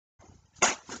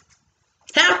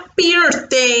Happy Earth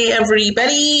Day,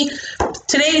 everybody!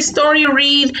 Today's story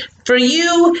read for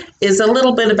you is a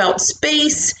little bit about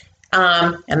space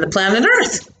and the planet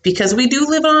Earth, because we do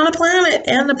live on a planet,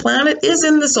 and the planet is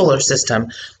in the solar system.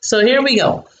 So here we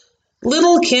go.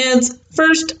 Little Kids'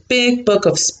 First Big Book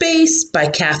of Space by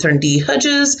Catherine D.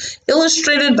 Hughes,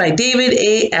 illustrated by David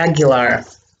A. Aguilar.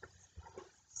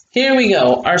 Here we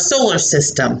go. Our solar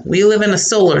system. We live in a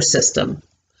solar system.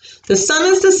 The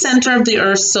sun is the center of the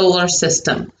Earth's solar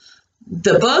system.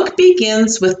 The book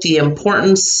begins with the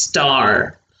important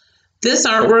star. This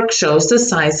artwork shows the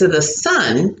size of the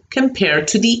sun compared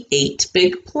to the 8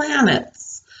 big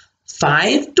planets,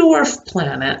 5 dwarf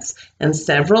planets, and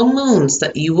several moons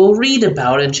that you will read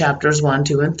about in chapters 1,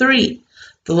 2, and 3.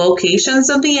 The locations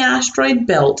of the asteroid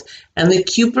belt and the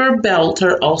Kuiper belt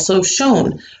are also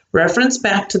shown. Reference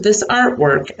back to this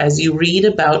artwork as you read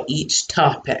about each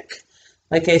topic.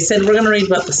 Like I said, we're going to read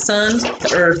about the sun,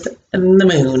 the earth, and the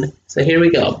moon. So here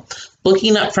we go.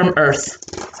 Looking up from Earth.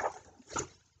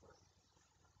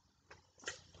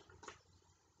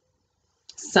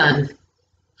 Sun.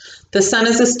 The sun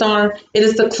is a star. It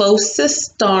is the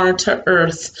closest star to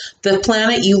Earth, the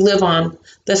planet you live on.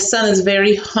 The sun is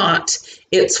very hot.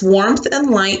 Its warmth and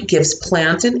light keeps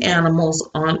plant and animals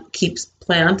on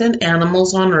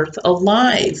Earth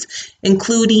alive,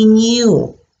 including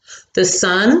you. The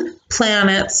sun,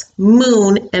 planets,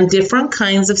 moon, and different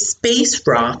kinds of space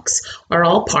rocks are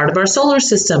all part of our solar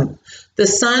system. The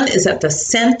sun is at the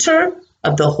center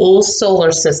of the whole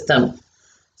solar system.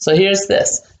 So here's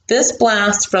this. This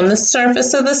blast from the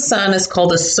surface of the sun is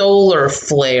called a solar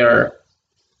flare.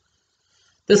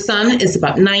 The sun is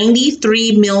about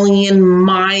 93 million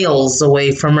miles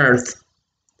away from Earth.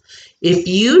 If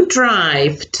you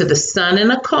drive to the sun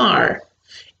in a car,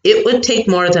 it would take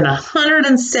more than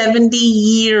 170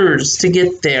 years to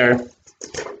get there.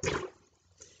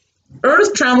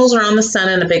 Earth travels around the sun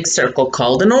in a big circle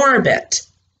called an orbit.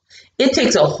 It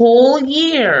takes a whole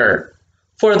year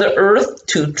for the Earth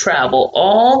to travel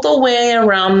all the way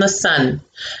around the sun.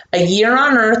 A year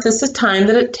on Earth is the time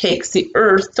that it takes the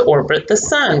Earth to orbit the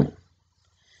sun.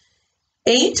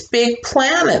 8 big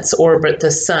planets orbit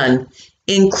the sun,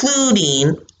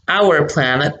 including our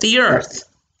planet, the Earth.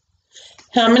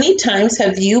 How many times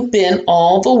have you been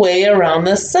all the way around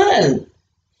the sun?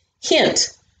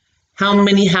 Hint,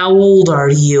 how old are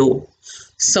you?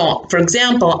 So, for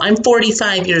example, I'm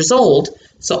 45 years old,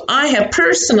 so I have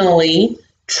personally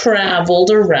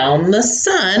traveled around the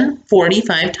sun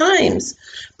 45 times.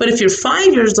 But if you're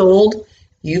 5 years old,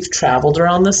 you've traveled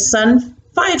around the sun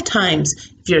 5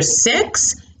 times. If you're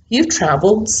 6, you've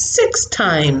traveled 6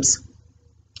 times.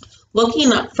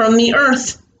 Looking up from the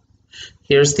Earth.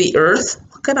 Here's the Earth.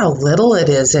 Look at how little it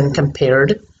is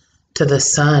compared to the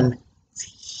sun. It's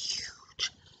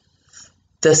huge.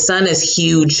 The sun is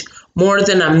huge. More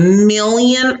than 1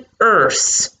 million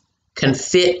Earths can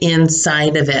fit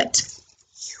inside of it.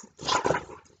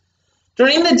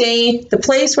 During the day, the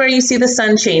place where you see the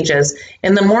sun changes.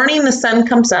 In the morning, the sun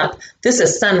comes up. This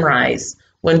is sunrise,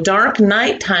 when dark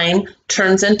nighttime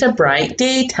turns into bright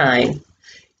daytime.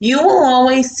 You will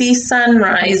always see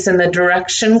sunrise in the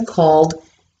direction called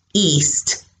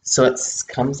east. So it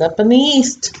comes up in the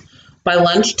east. By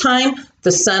lunchtime,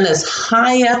 the sun is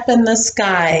high up in the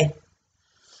sky.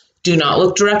 Do not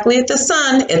look directly at the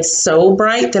sun. It's so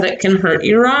bright that it can hurt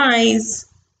your eyes.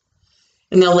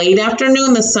 In the late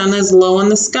afternoon, the sun is low in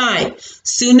the sky.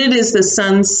 Soon it is the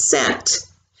sunset.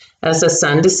 As the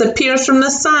sun disappears from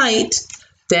the sight,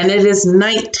 then it is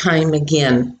nighttime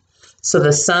again. So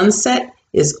the sunset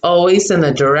is always in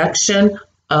the direction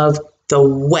of the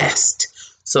west.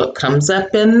 So it comes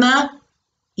up in the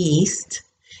east,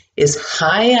 is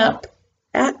high up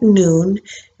at noon,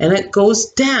 and it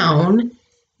goes down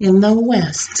in the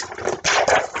west.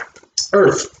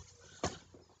 Earth.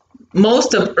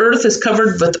 Most of Earth is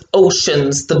covered with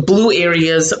oceans. The blue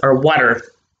areas are water.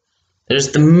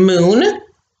 There's the moon.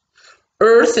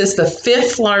 Earth is the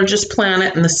 5th largest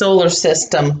planet in the solar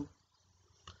system.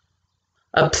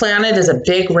 A planet is a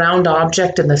big round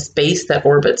object in the space that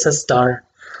orbits a star.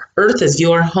 Earth is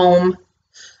your home.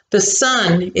 The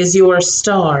sun is your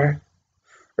star.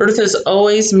 Earth is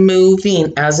always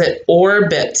moving as it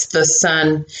orbits the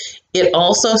sun. It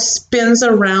also spins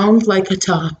around like a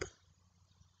top.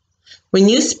 When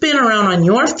you spin around on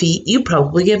your feet, you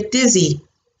probably get dizzy,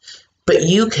 but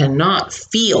you cannot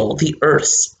feel the Earth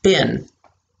spin.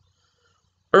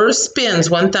 Earth spins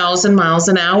 1,000 miles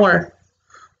an hour.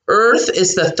 Earth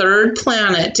is the 3rd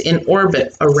planet in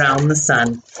orbit around the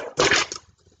sun.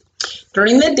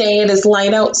 During the day, it is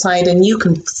light outside and you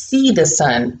can see the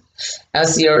sun.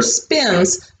 As the Earth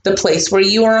spins, The place where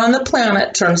you are on the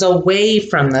planet turns away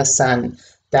from the sun.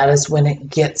 That is when it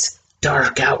gets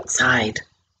dark outside.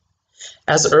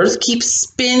 As Earth keeps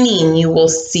spinning, you will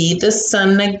see the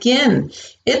sun again.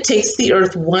 It takes the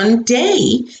Earth one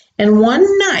day and one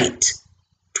night,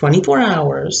 24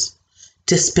 hours,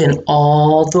 to spin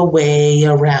all the way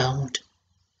around.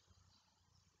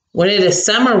 When it is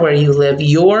summer where you live,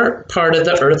 your part of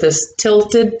the Earth is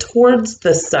tilted towards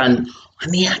the sun on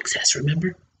the axis,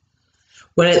 remember?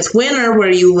 When it's winter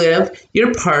where you live,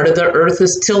 your part of the Earth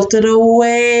is tilted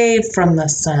away from the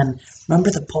sun.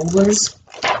 Remember the polars?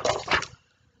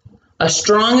 A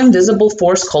strong invisible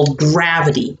force called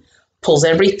gravity pulls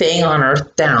everything on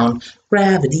Earth down.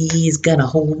 Gravity's gonna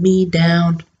hold me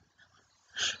down.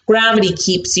 Gravity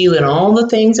keeps you and all the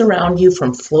things around you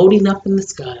from floating up in the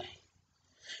sky.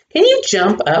 Can you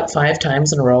jump up 5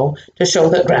 times in a row to show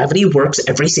that gravity works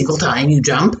every single time you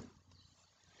jump?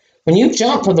 When you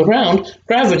jump from the ground,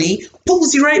 gravity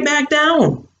pulls you right back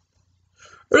down.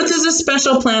 Earth is a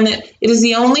special planet. It is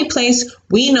the only place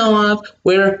we know of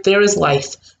where there is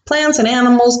life, plants and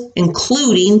animals,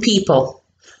 including people.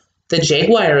 The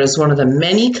jaguar is one of the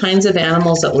many kinds of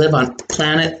animals that live on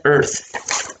planet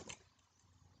Earth.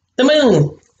 The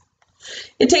moon.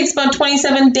 It takes about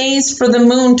 27 days for the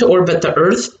moon to orbit the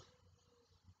Earth.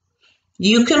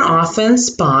 You can often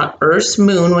spot Earth's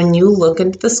moon when you look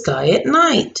into the sky at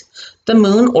night. The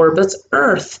moon orbits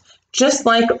Earth, just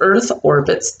like Earth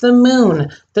orbits the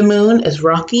moon. The moon is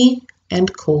rocky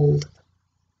and cold.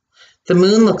 The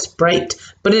moon looks bright,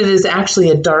 but it is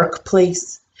actually a dark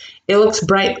place. It looks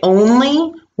bright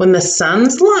only when the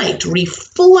sun's light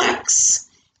reflects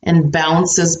and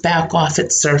bounces back off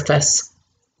its surface.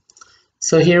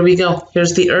 So here we go.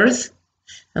 Here's the Earth.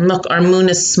 And look, our moon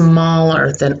is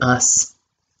smaller than us.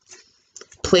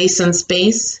 Place in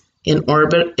space, in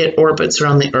orbit, it orbits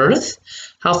around the Earth.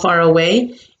 How far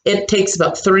away? It takes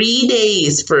about 3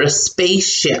 days for a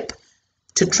spaceship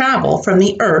to travel from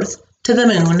the Earth to the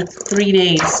moon. 3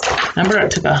 days. Remember,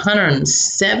 it took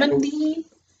 170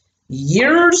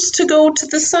 years to go to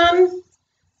the sun?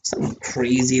 Something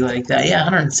crazy like that. Yeah,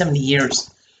 170 years.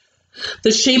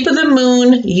 The shape of the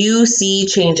moon you see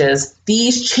changes.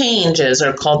 These changes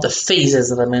are called the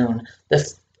phases of the moon.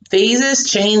 The phases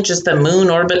change as the moon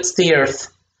orbits the Earth.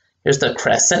 Here's the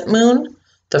crescent moon,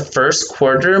 the first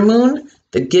quarter moon,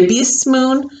 the gibbous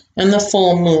moon, and the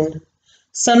full moon.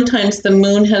 Sometimes the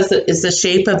moon is the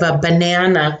shape of a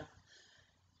banana.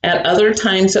 At other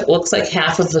times it looks like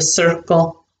half of a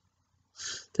circle.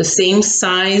 The same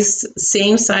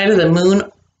side of the moon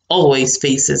always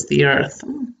faces the Earth.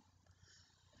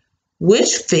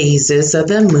 Which phases of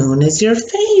the moon is your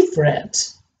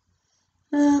favorite?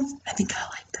 I think I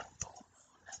like the full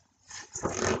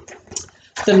moon.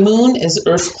 The moon is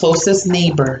Earth's closest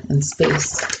neighbor in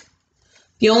space.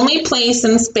 The only place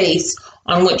in space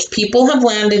on which people have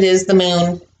landed is the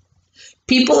moon.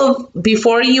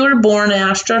 Before you were born,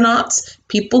 astronauts,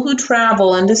 people who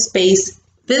travel into space,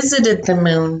 visited the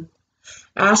moon.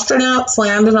 Astronauts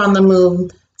landed on the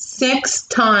moon 6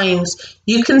 times.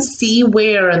 You can see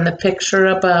where in the picture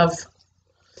above.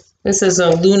 This is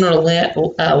a lunar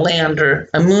lander,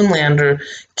 a moon lander,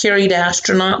 carried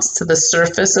astronauts to the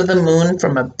surface of the moon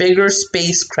from a bigger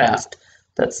spacecraft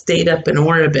that stayed up in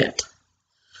orbit.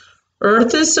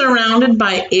 Earth is surrounded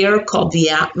by air called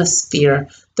the atmosphere.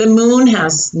 The moon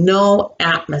has no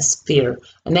atmosphere.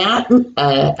 An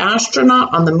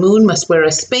astronaut on the moon must wear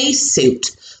a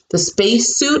spacesuit. The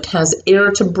spacesuit has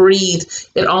air to breathe.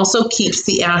 It also keeps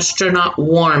the astronaut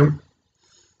warm.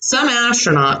 Some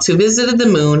astronauts who visited the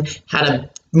moon had a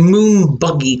moon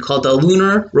buggy called a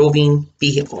lunar roving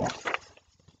vehicle.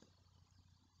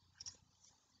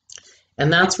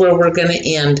 And that's where we're going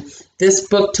to end. This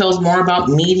book tells more about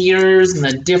meteors and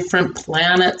the different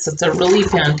planets. It's a really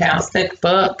fantastic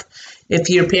book. If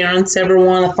your parents ever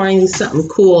want to find you something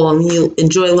cool and you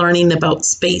enjoy learning about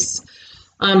space.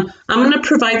 I'm going to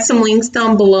provide some links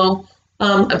down below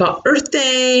about Earth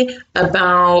Day,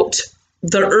 about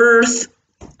the Earth.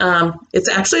 It's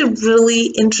actually really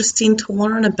interesting to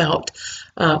learn about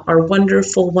our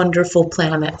wonderful, wonderful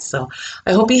planet. So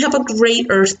I hope you have a great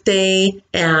Earth Day,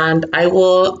 and I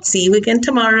will see you again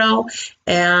tomorrow.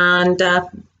 And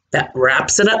that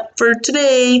wraps it up for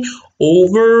today.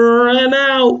 Over and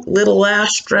out, little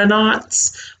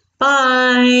astronauts.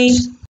 Bye.